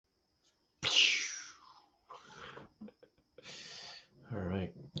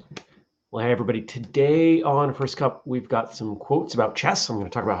Well, hey, everybody. Today on First Cup, we've got some quotes about chess. I'm going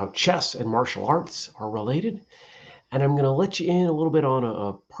to talk about how chess and martial arts are related. And I'm going to let you in a little bit on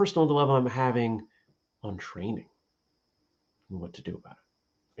a personal dilemma I'm having on training and what to do about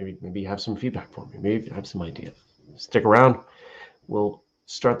it. Maybe you have some feedback for me. Maybe you have some ideas. Stick around. We'll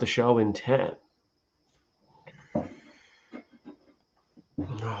start the show in 10.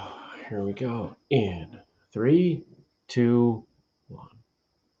 Here we go. In 3, 2, 1.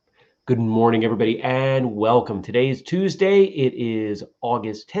 Good morning, everybody, and welcome. Today is Tuesday. It is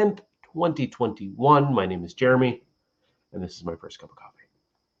August 10th, 2021. My name is Jeremy, and this is my first cup of coffee.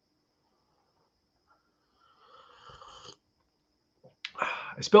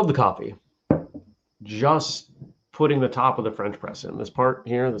 I spilled the coffee just putting the top of the French press in. This part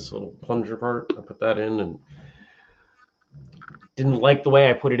here, this little plunger part, I put that in and didn't like the way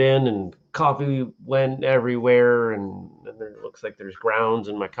I put it in, and coffee went everywhere, and there looks like there's grounds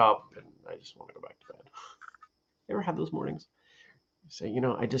in my cup, and I just want to go back to bed. You ever have those mornings? You say, can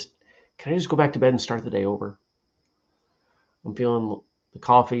I just go back to bed and start the day over? I'm feeling the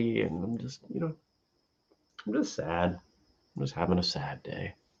coffee, and I'm just sad. I'm just having a sad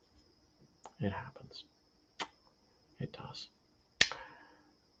day. It happens. It does.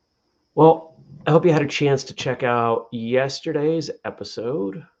 Well, I hope you had a chance to check out yesterday's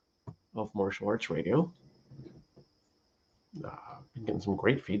episode of Martial Arts Radio. Been getting some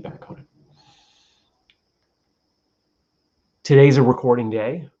great feedback on it. Today's a recording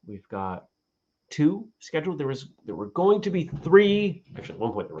day. We've got 2 scheduled. There were going to be 3. Actually, at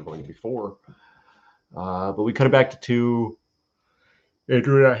one point there were going to be 4. But we cut it back to 2.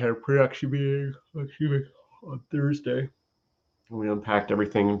 Andrew and I had a production meeting on Thursday. We unpacked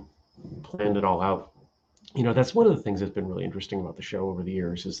everything, planned it all out. That's one of the things that's been really interesting about the show over the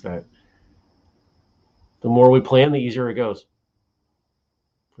years is that the more we plan, the easier it goes.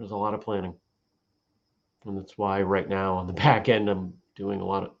 There's a lot of planning. And that's why right now on the back end, I'm doing a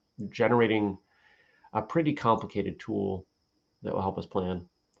lot of generating a pretty complicated tool that will help us plan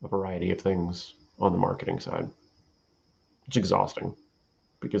a variety of things on the marketing side. It's exhausting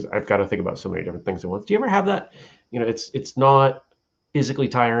because I've got to think about so many different things at once. Do you ever have that? It's not physically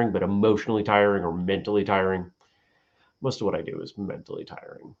tiring, but emotionally tiring or mentally tiring. Most of what I do is mentally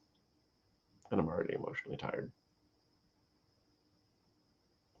tiring, and I'm already emotionally tired.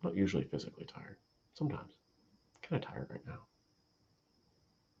 I'm not usually physically tired. Sometimes. I'm kind of tired right now.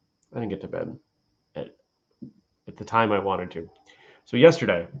 I didn't get to bed at the time I wanted to. So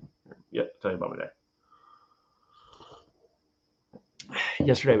yesterday, I'll tell you about my day.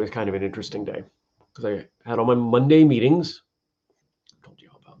 Yesterday was kind of an interesting day because I had all my Monday meetings. I told you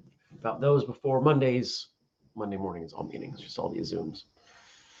all about those before. Monday morning is all meetings, just all these Zooms.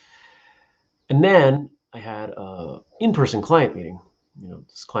 And then I had a in-person client meeting.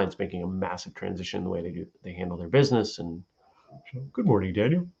 This client's making a massive transition in the way they handle their business. And so, good morning,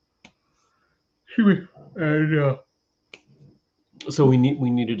 Daniel. And so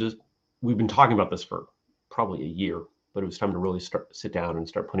we've been talking about this for probably a year, but it was time to really sit down and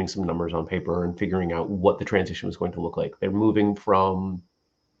start putting some numbers on paper and figuring out what the transition was going to look like. They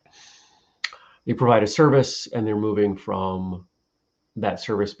provide a service, and they're moving from that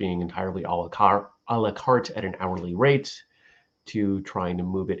service being entirely a la carte at an hourly rate to trying to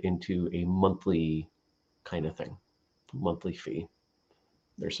move it into a monthly kind of thing, monthly fee.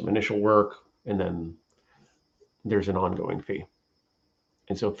 There's some initial work, and then there's an ongoing fee.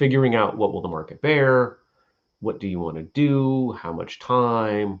 And so figuring out what will the market bear, what do you want to do, how much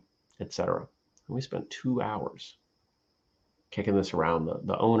time, etc. And we spent 2 hours kicking this around,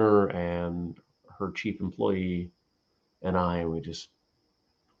 the owner and her chief employee and I, and we just,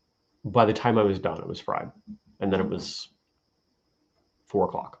 by the time I was done, it was fried. And then it was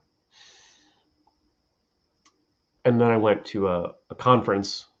 4:00. And then I went to a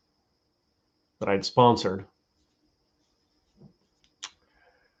conference that I'd sponsored.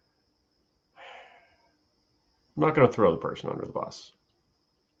 I'm not going to throw the person under the bus.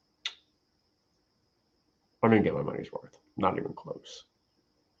 I didn't get my money's worth, not even close.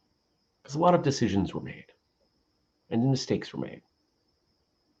 Because a lot of decisions were made and mistakes were made.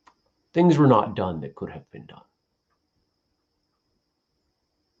 Things were not done that could have been done.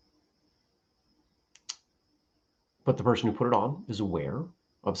 But the person who put it on is aware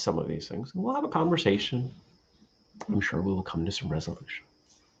of some of these things. And we'll have a conversation. I'm sure we will come to some resolution.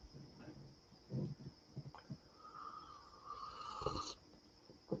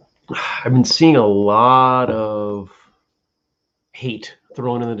 I've been seeing a lot of hate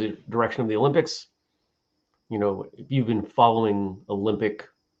thrown in the direction of the Olympics. If you've been following Olympic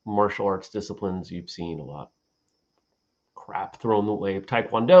martial arts disciplines, you've seen a lot of crap thrown the way of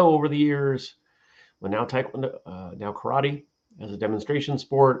Taekwondo over the years. But now Taekwondo, now karate as a demonstration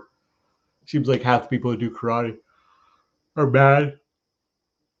sport. Seems like half the people who do karate are bad.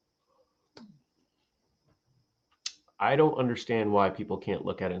 I don't understand why people can't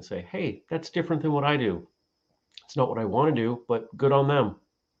look at it and say, hey, that's different than what I do. It's not what I want to do, but good on them.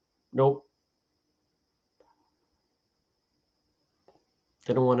 Nope.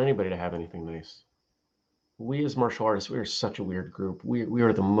 They don't want anybody to have anything nice. We as martial artists, we are such a weird group. We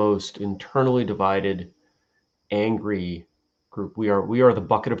are the most internally divided, angry group. We are the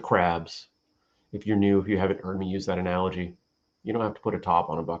bucket of crabs. If you're new, if you haven't heard me use that analogy, you don't have to put a top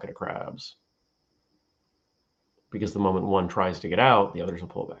on a bucket of crabs. Because the moment one tries to get out, the others will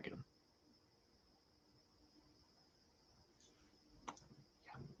pull back in.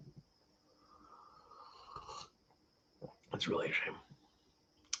 That's really a shame.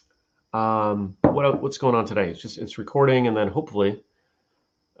 What's going on today? It's recording, and then hopefully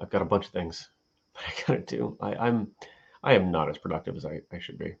I've got a bunch of things that I gotta do. I am not as productive as I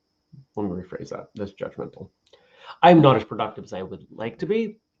should be. Let me rephrase that. That's judgmental. I'm not as productive as I would like to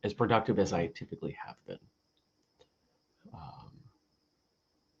be, as productive as I typically have been.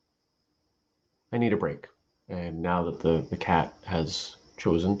 I need a break. And now that the cat has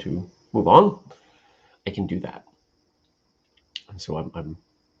chosen to move on, I can do that. And so I'm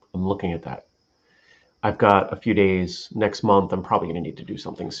looking at that. I've got a few days next month. I'm probably going to need to do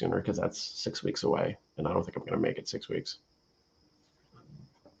something sooner because that's 6 weeks away, and I don't think I'm going to make it 6 weeks.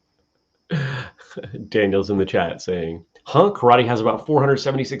 Daniel's in the chat saying, huh? Karate has about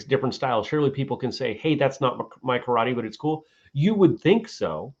 476 different styles. Surely people can say, hey, that's not my karate, but it's cool. You would think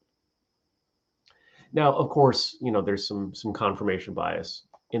so. Now, of course, there's some confirmation bias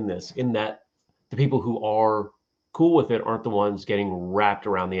in this, in that the people who are cool with it aren't the ones getting wrapped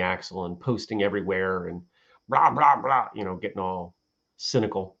around the axle and posting everywhere and blah, blah, blah, getting all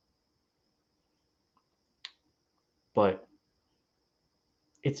cynical. But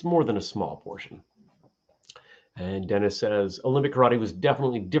it's more than a small portion. And Dennis says, Olympic karate was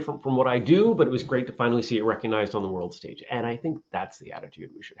definitely different from what I do, but it was great to finally see it recognized on the world stage. And I think that's the attitude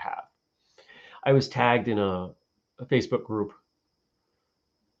we should have. I was tagged in a Facebook group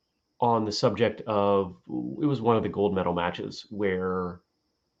on the subject of, it was one of the gold medal matches where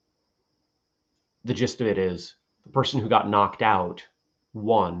the gist of it is the person who got knocked out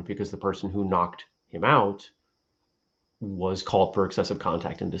won because the person who knocked him out was called for excessive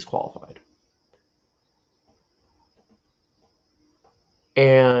contact and disqualified.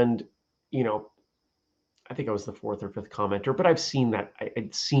 And, I think I was the fourth or fifth commenter, but I've seen that.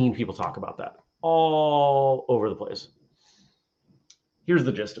 I'd seen people talk about that all over the place. Here's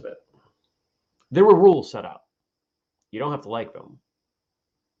the gist of it. There were rules set out. You don't have to like them.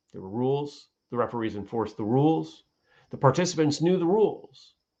 There were rules. The referees enforced the rules. The participants knew the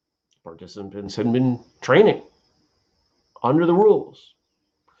rules. Participants had been training under the rules.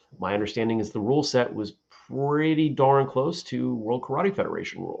 My understanding is the rule set was pretty darn close to World Karate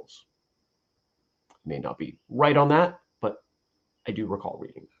Federation rules. May not be right on that, but I do recall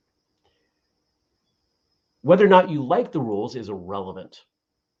reading that. Whether or not you like the rules is irrelevant.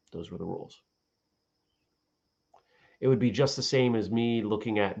 Those were the rules. It would be just the same as me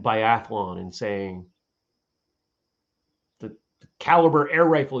looking at biathlon and saying the caliber air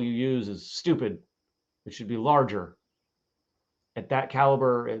rifle you use is stupid. It should be larger. At that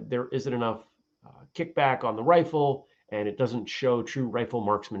caliber, there isn't enough kickback on the rifle, and it doesn't show true rifle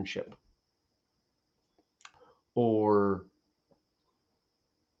marksmanship. Or,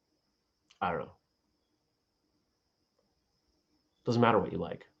 I don't know. Doesn't matter what you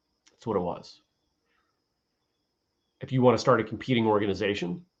like. That's what it was. If you want to start a competing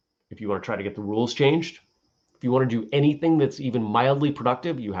organization, if you want to try to get the rules changed, if you want to do anything that's even mildly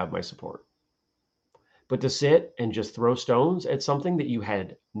productive, you have my support. But to sit and just throw stones at something that you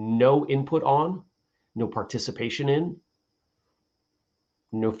had no input on, no participation in,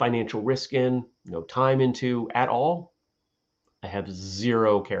 no financial risk in, no time into at all, I have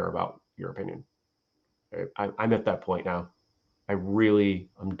zero care about your opinion. I'm at that point now.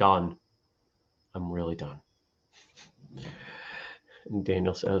 I'm done. I'm really done. And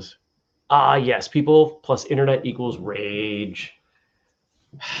Daniel says, yes, people plus internet equals rage.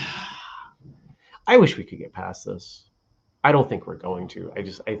 I wish we could get past this. I don't think we're going to.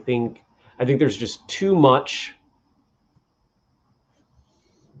 I think there's just too much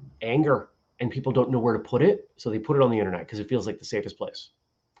anger and people don't know where to put it. So they put it on the internet because it feels like the safest place.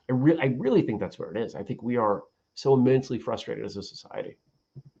 I really think that's where it is. I think we are so immensely frustrated as a society.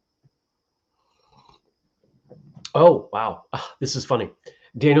 Oh, wow. This is funny.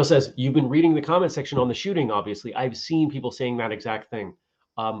 Daniel says, you've been reading the comment section on the shooting, obviously. I've seen people saying that exact thing.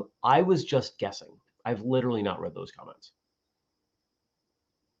 I was just guessing. I've literally not read those comments.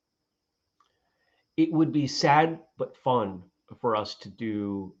 It would be sad but fun for us to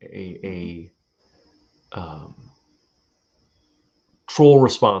do a troll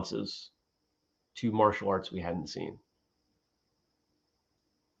responses to martial arts we hadn't seen.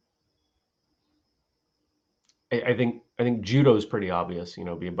 I think judo is pretty obvious. You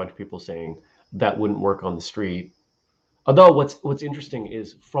know, be a bunch of people saying that wouldn't work on the street. Although what's interesting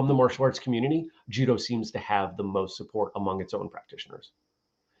is from the martial arts community, judo seems to have the most support among its own practitioners.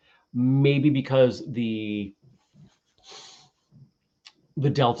 Maybe because the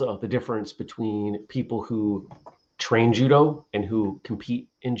delta, the difference between people who train judo and who compete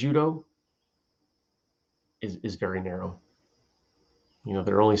in judo is very narrow. You know,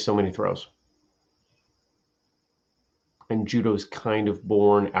 there are only so many throws. And judo is kind of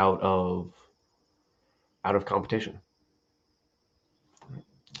born out of competition.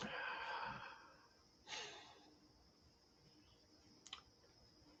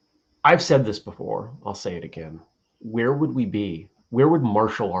 I've said this before, I'll say it again. Where would we be? Where would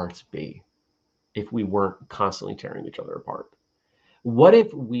martial arts be if we weren't constantly tearing each other apart? What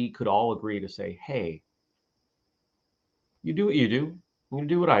if we could all agree to say, hey, you do what you do, I'm going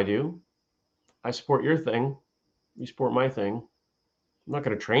to do what I do. I support your thing, you support my thing. I'm not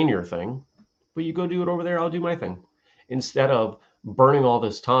going to train your thing, but you go do it over there, I'll do my thing. Instead of burning all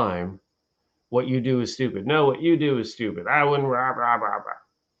this time, what you do is stupid. No, what you do is stupid. I wouldn't, blah, blah, blah, blah.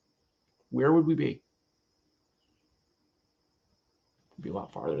 Where would we be? We'd be a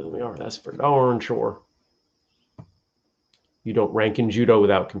lot farther than we are. That's for darn sure. You don't rank in judo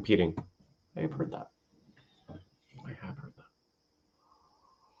without competing. I have heard that. I have heard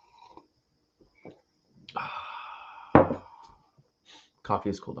that.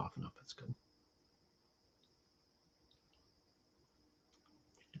 Coffee is cooled off enough. That's good.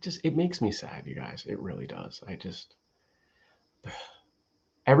 It makes me sad, you guys. It really does.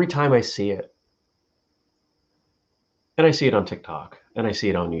 Every time I see it, and I see it on TikTok, and I see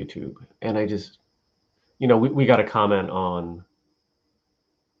it on YouTube, and I just, you know, we got a comment on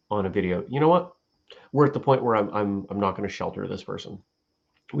a video. You know what? We're at the point where I'm not going to shelter this person.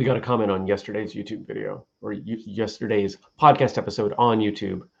 We got a comment on yesterday's YouTube video or yesterday's podcast episode on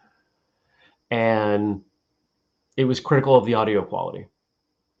YouTube, and it was critical of the audio quality.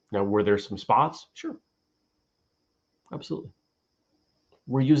 Now, were there some spots? Sure. Absolutely.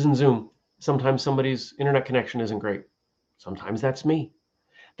 We're using Zoom. Sometimes somebody's internet connection isn't great. Sometimes that's me.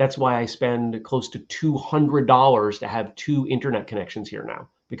 That's why I spend close to $200 to have 2 internet connections here now,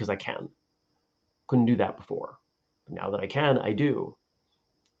 because I can. Couldn't do that before. Now that I can, I do.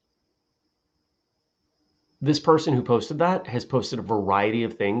 This person who posted that has posted a variety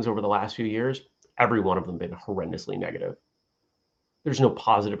of things over the last few years. Every one of them been horrendously negative. There's no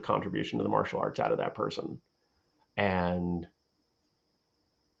positive contribution to the martial arts out of that person. And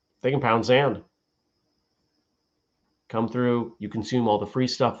they can pound sand. Come through, you consume all the free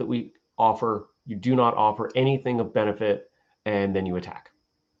stuff that we offer. You do not offer anything of benefit, and then you attack.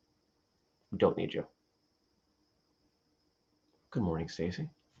 We don't need you. Good morning, Stacy.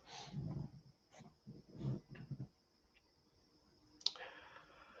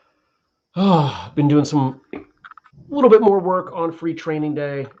 Been doing a little bit more work on free training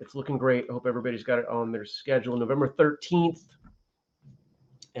day. It's looking great. I hope everybody's got it on their schedule. November 13th.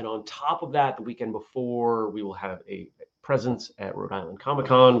 And on top of that, the weekend before, we will have a presence at Rhode Island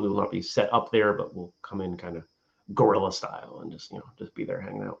Comic-Con. We will not be set up there, but we'll come in kind of guerrilla style and just be there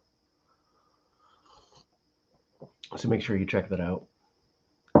hanging out. So make sure you check that out.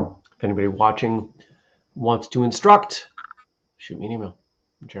 If anybody watching wants to instruct, shoot me an email,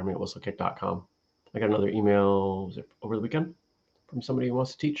 jeremy@whistlekick.com. I got another email, was it over the weekend, from somebody who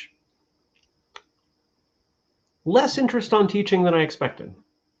wants to teach. Less interest on teaching than I expected.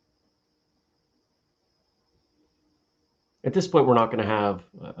 At this point, we're not going to have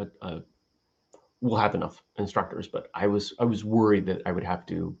we'll have enough instructors, but I was worried that I would have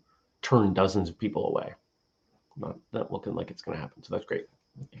to turn dozens of people away. Not looking like it's going to happen, so that's great.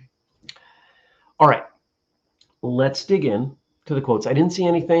 Okay. All right, let's dig in to the quotes. I didn't see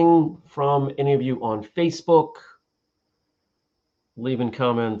anything from any of you on Facebook. Leaving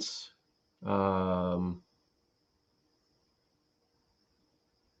comments.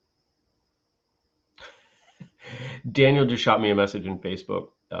 Daniel just shot me a message in Facebook.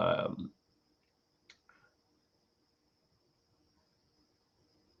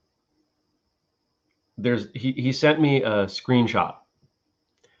 He sent me a screenshot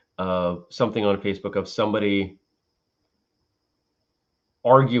of something on Facebook of somebody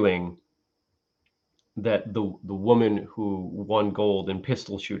arguing that the woman who won gold in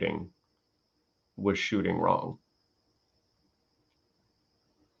pistol shooting was shooting wrong.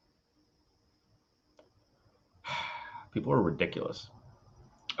 People are ridiculous.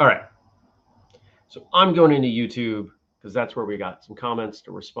 All right. So I'm going into YouTube because that's where we got some comments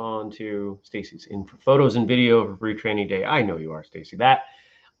to respond to. Stacy's in for photos and video for free training day. I know you are, Stacy. That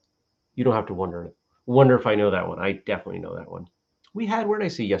you don't have to wonder if I know that one. I definitely know that one. We had, where did I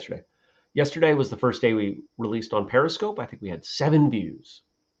see yesterday? Yesterday was the first day we released on Periscope. I think we had 7 views.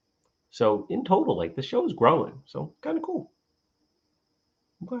 So in total, like, the show is growing. So kind of cool.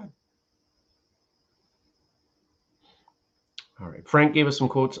 I'm glad. All right. Frank gave us some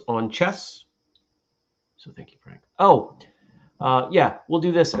quotes on chess. So thank you, Frank. Oh, yeah, we'll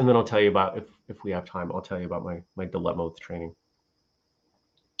do this, and then I'll tell you about, if we have time, I'll tell you about my dilemma with training.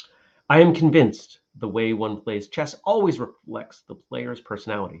 I am convinced the way one plays chess always reflects the player's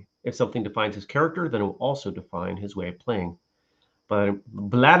personality. If something defines his character, then it will also define his way of playing. But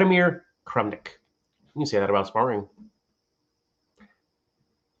Vladimir Kramnik. You can say that about sparring.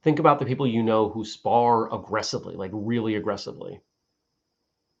 Think about the people you know who spar aggressively, like really aggressively.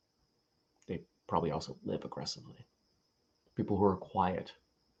 They probably also live aggressively. People who are quiet,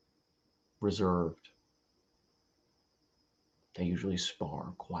 reserved. They usually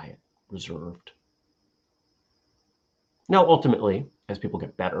spar quiet, reserved. Now, ultimately, as people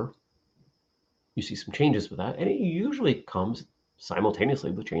get better, you see some changes with that, and it usually comes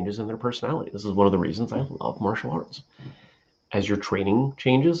simultaneously with changes in their personality. This is one of the reasons I love martial arts. As your training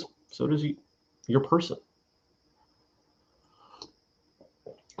changes, so does your person.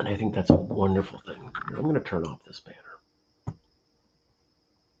 And I think that's a wonderful thing. I'm going to turn off this banner.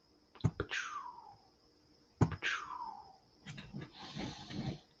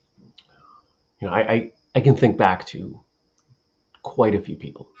 You know, I can think back to quite a few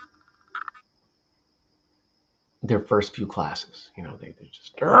people. Their first few classes, you know, they're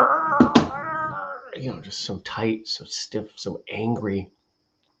just, you know, just so tight, so stiff, so angry.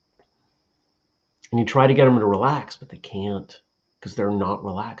 And you try to get them to relax, but they can't, because they're not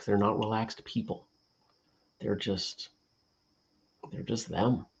relaxed. They're not relaxed people. They're just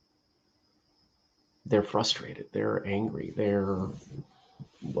them. They're frustrated. They're angry. They're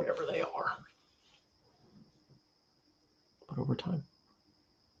whatever they are. But over time.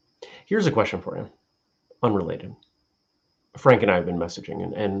 Here's a question for you, unrelated. Frank and I have been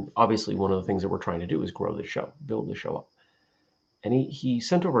messaging, and obviously one of the things that we're trying to do is grow the show, build the show up. And he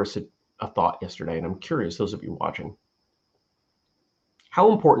sent over a thought yesterday, and I'm curious, those of you watching,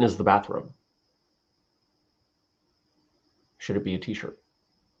 how important is the bathrobe? Should it be a t-shirt?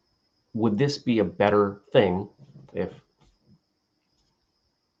 Would this be a better thing if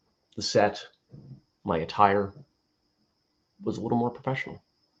the set, my attire, was a little more professional?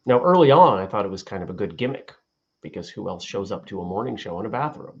 Now, early on, I thought it was kind of a good gimmick, because who else shows up to a morning show in a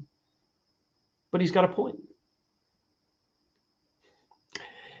bathrobe? But he's got a point.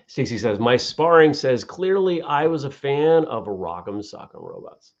 Stacy says, my sparring says, clearly I was a fan of Rock'em Sock'em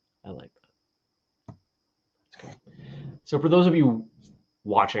Robots. I like that. That's good. So for those of you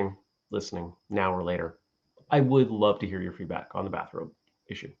watching, listening, now or later, I would love to hear your feedback on the bathrobe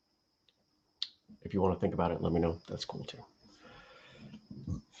issue. If you want to think about it, let me know. That's cool too.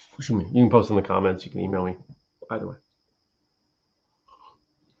 You can post in the comments. You can email me. Either way.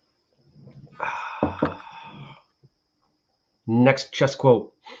 Next chess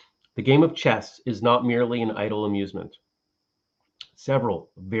quote. The game of chess is not merely an idle amusement. Several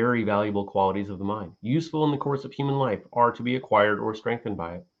very valuable qualities of the mind, useful in the course of human life, are to be acquired or strengthened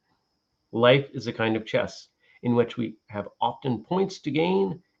by it. Life is a kind of chess in which we have often points to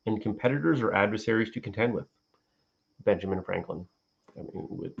gain and competitors or adversaries to contend with. Benjamin Franklin. I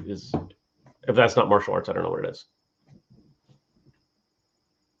mean, if that's not martial arts, I don't know what it is.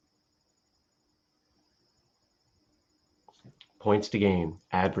 Points to gain,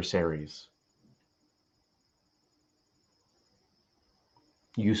 adversaries.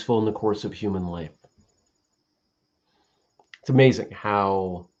 Useful in the course of human life. It's amazing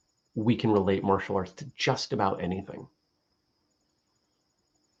how we can relate martial arts to just about anything.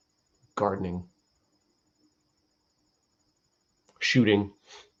 Gardening, shooting.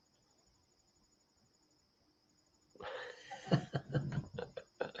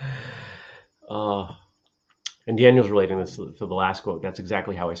 And Daniel's relating this to the last quote. That's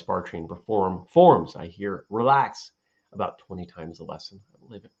exactly how I spar train forms. I hear relax about 20 times the lesson.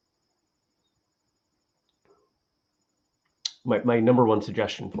 I live it. My number one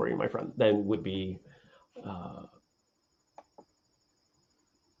suggestion for you, my friend, then would be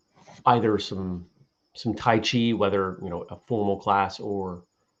either some some Tai Chi, whether, a formal class or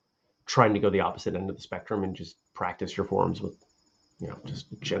trying to go the opposite end of the spectrum and just practice your forms with, just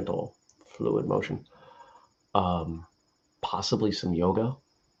gentle, fluid motion. Possibly some yoga,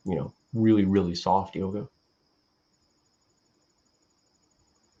 really, really soft yoga.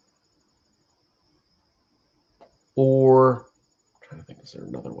 Or, I'm trying to think, is there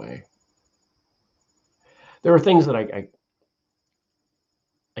another way? There are things that I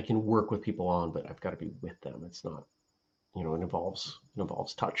can work with people on, but I've got to be with them. It's not, it involves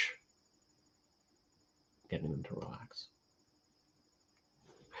touch, getting them to relax.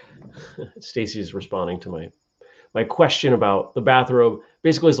 Stacy is responding to my question about the bathrobe.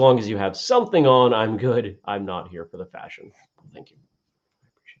 Basically, as long as you have something on, I'm good. I'm not here for the fashion. Thank you. I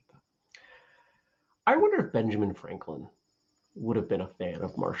appreciate that. I wonder if Benjamin Franklin would have been a fan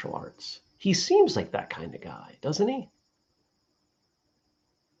of martial arts. He seems like that kind of guy, doesn't he?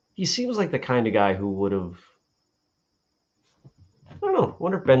 He seems like the kind of guy who would have, I don't know, I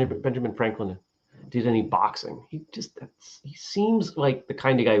wonder if Benjamin Franklin did any boxing. He seems like the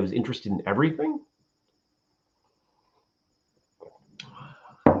kind of guy who's interested in everything.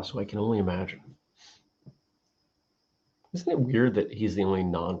 So I can only imagine. Isn't it weird that he's the only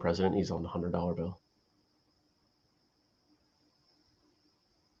non-president? He's on the $100 bill.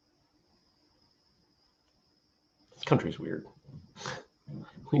 This country's weird.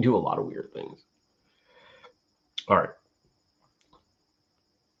 We do a lot of weird things. All right.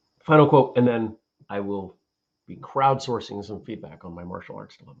 Final quote, and then I will be crowdsourcing some feedback on my martial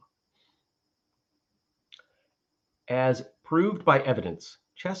arts dilemma. As proved by evidence,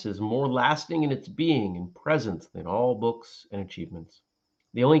 chess is more lasting in its being and presence than all books and achievements.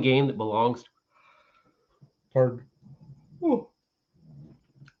 The only game that belongs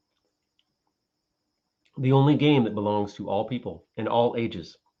The only game that belongs to all people and all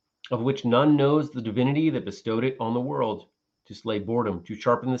ages, of which none knows the divinity that bestowed it on the world, to slay boredom, to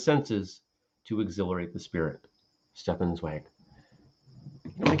sharpen the senses, to exhilarate the spirit. Stefan Zweig.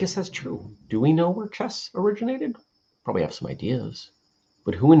 I guess that's true. Do we know where chess originated? Probably have some ideas.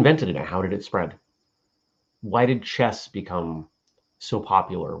 But who invented it and how did it spread? Why did chess become so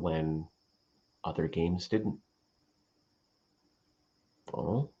popular when other games didn't?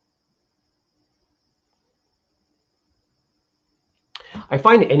 Oh. I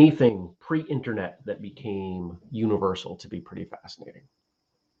find anything pre-internet that became universal to be pretty fascinating.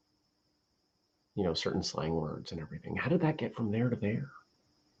 Certain slang words and everything. How did that get from there to there?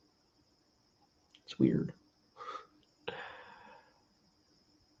 It's weird.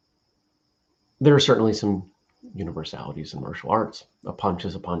 There are certainly some universalities in martial arts. A punch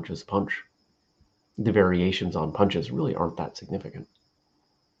is a punch is a punch. The variations on punches really aren't that significant.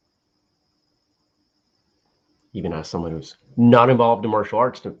 Even as someone who's not involved in martial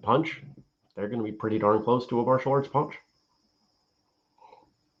arts to punch, they're going to be pretty darn close to a martial arts punch.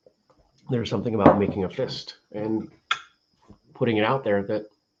 There's something about making a fist and putting it out there that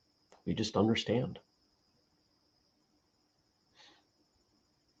we just understand.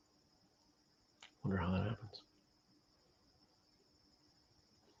 Wonder how that happens.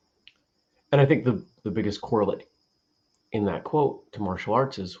 And I think the biggest correlate in that quote to martial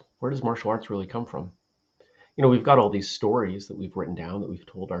arts is, where does martial arts really come from? We've got all these stories that we've written down, that we've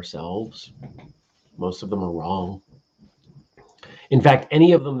told ourselves. Most of them are wrong. In fact,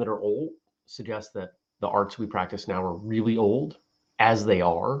 any of them that are old suggest that the arts we practice now are really old, as they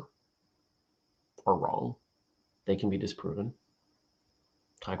are wrong. They can be disproven.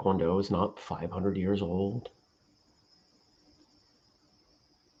 Taekwondo is not 500 years old.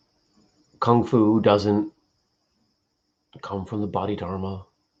 Kung Fu doesn't come from the Bodhidharma,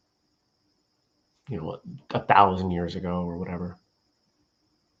 1,000 years ago or whatever.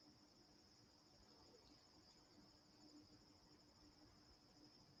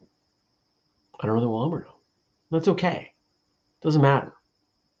 I don't know that we'll ever know. That's okay. Doesn't matter.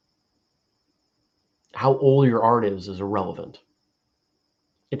 How old your art is irrelevant.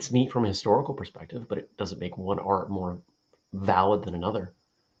 It's neat from a historical perspective, but it doesn't make one art more valid than another.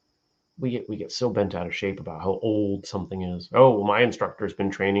 We get so bent out of shape about how old something is. Oh, well, my instructor's been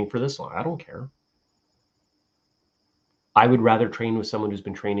training for this long. I don't care. I would rather train with someone who's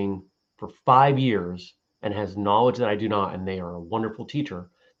been training for 5 years and has knowledge that I do not, and they are a wonderful teacher,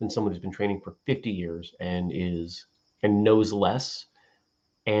 than someone who's been training for 50 years and knows less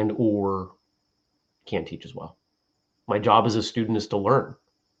and or can't teach as well. My job as a student is to learn.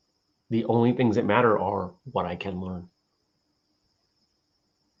 The only things that matter are what I can learn.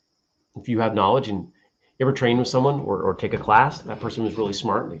 If you have knowledge and you ever train with someone or take a class, that person was really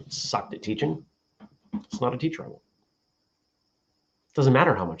smart and they sucked at teaching, it's not a teacher I want. It doesn't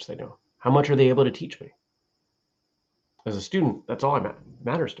matter how much they know. How much are they able to teach me? As a student, that's all that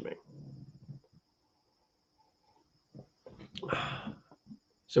matters to me.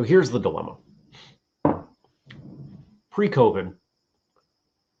 So here's the dilemma. Pre-COVID,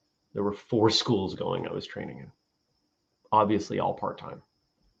 there were 4 schools going I was training in, obviously all part-time.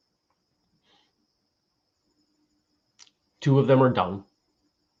 2 of them are done.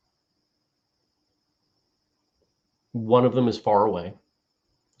 One of them is far away,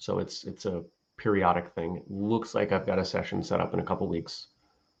 so it's a periodic thing. It looks like I've got a session set up in a couple weeks.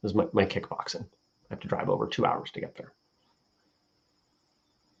 This is my kickboxing. I have to drive over 2 hours to get there.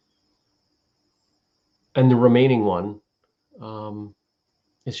 And the remaining one,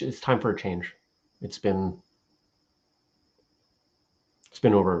 it's time for a change. It's been a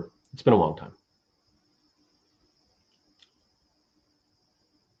long time.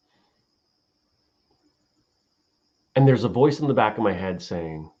 And there's a voice in the back of my head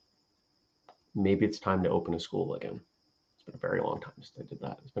saying, maybe it's time to open a school again. It's been a very long time since I did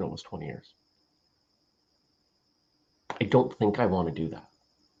that. It's been almost 20 years. I don't think I want to do that.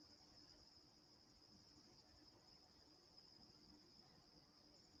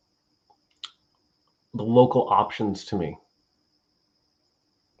 The local options to me,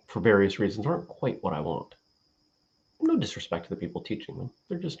 for various reasons, aren't quite what I want. No disrespect to the people teaching them.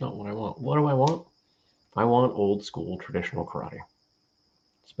 They're just not what I want. What do I want? I want old school traditional karate.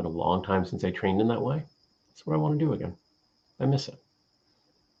 It's been a long time since I trained in that way. That's what I want to do again. I miss it.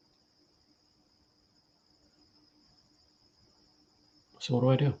 So what do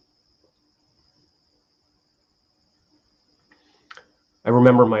I do? I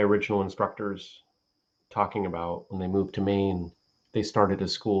remember my original instructors talking about when they moved to Maine, they started a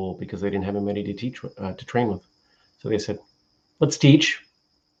school because they didn't have anybody to train with. So they said, let's teach,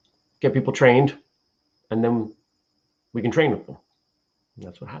 get people trained, and then we can train with them. And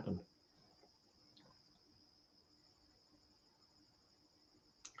that's what happened.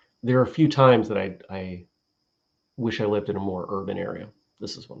 There are a few times that I wish I lived in a more urban area.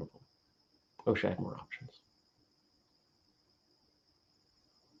 This is one of them. I wish I had more options.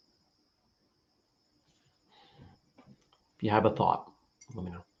 If you have a thought, let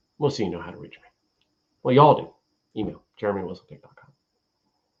me know. Most of you know how to reach me. Well, y'all do. Email, jeremy@whistlekick.com.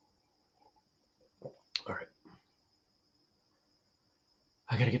 All right.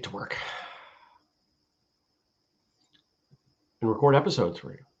 I got to get to work and record episodes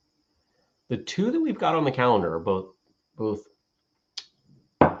for you. The 2 that we've got on the calendar are both.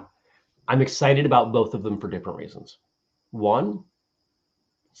 I'm excited about both of them for different reasons. One,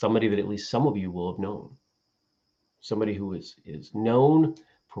 somebody that at least some of you will have known. Somebody who is known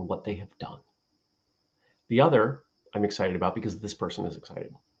for what they have done. The other I'm excited about because this person is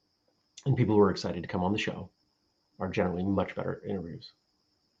excited. And people who are excited to come on the show are generally much better interviews.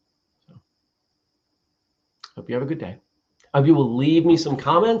 So, hope you have a good day. I hope you will leave me some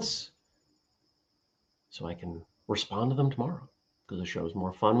comments so I can respond to them tomorrow, because the show is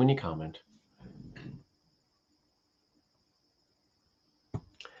more fun when you comment.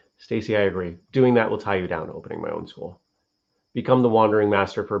 Stacy, I agree. Doing that will tie you down to opening my own school. Become the wandering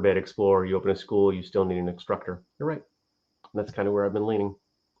master for a bit, explore. You open a school, you still need an instructor. You're right. And that's kind of where I've been leaning.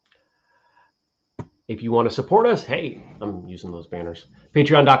 If you want to support us, hey, I'm using those banners.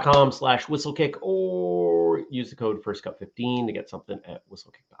 Patreon.com/whistlekick, or use the code FirstCut15 to get something at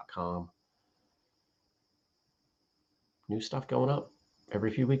whistlekick.com. New stuff going up every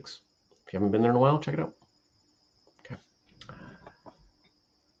few weeks. If you haven't been there in a while, check it out. Okay.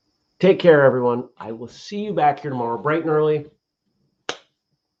 Take care, everyone. I will see you back here tomorrow, bright and early.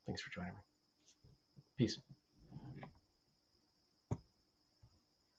 Thanks for joining me. Peace.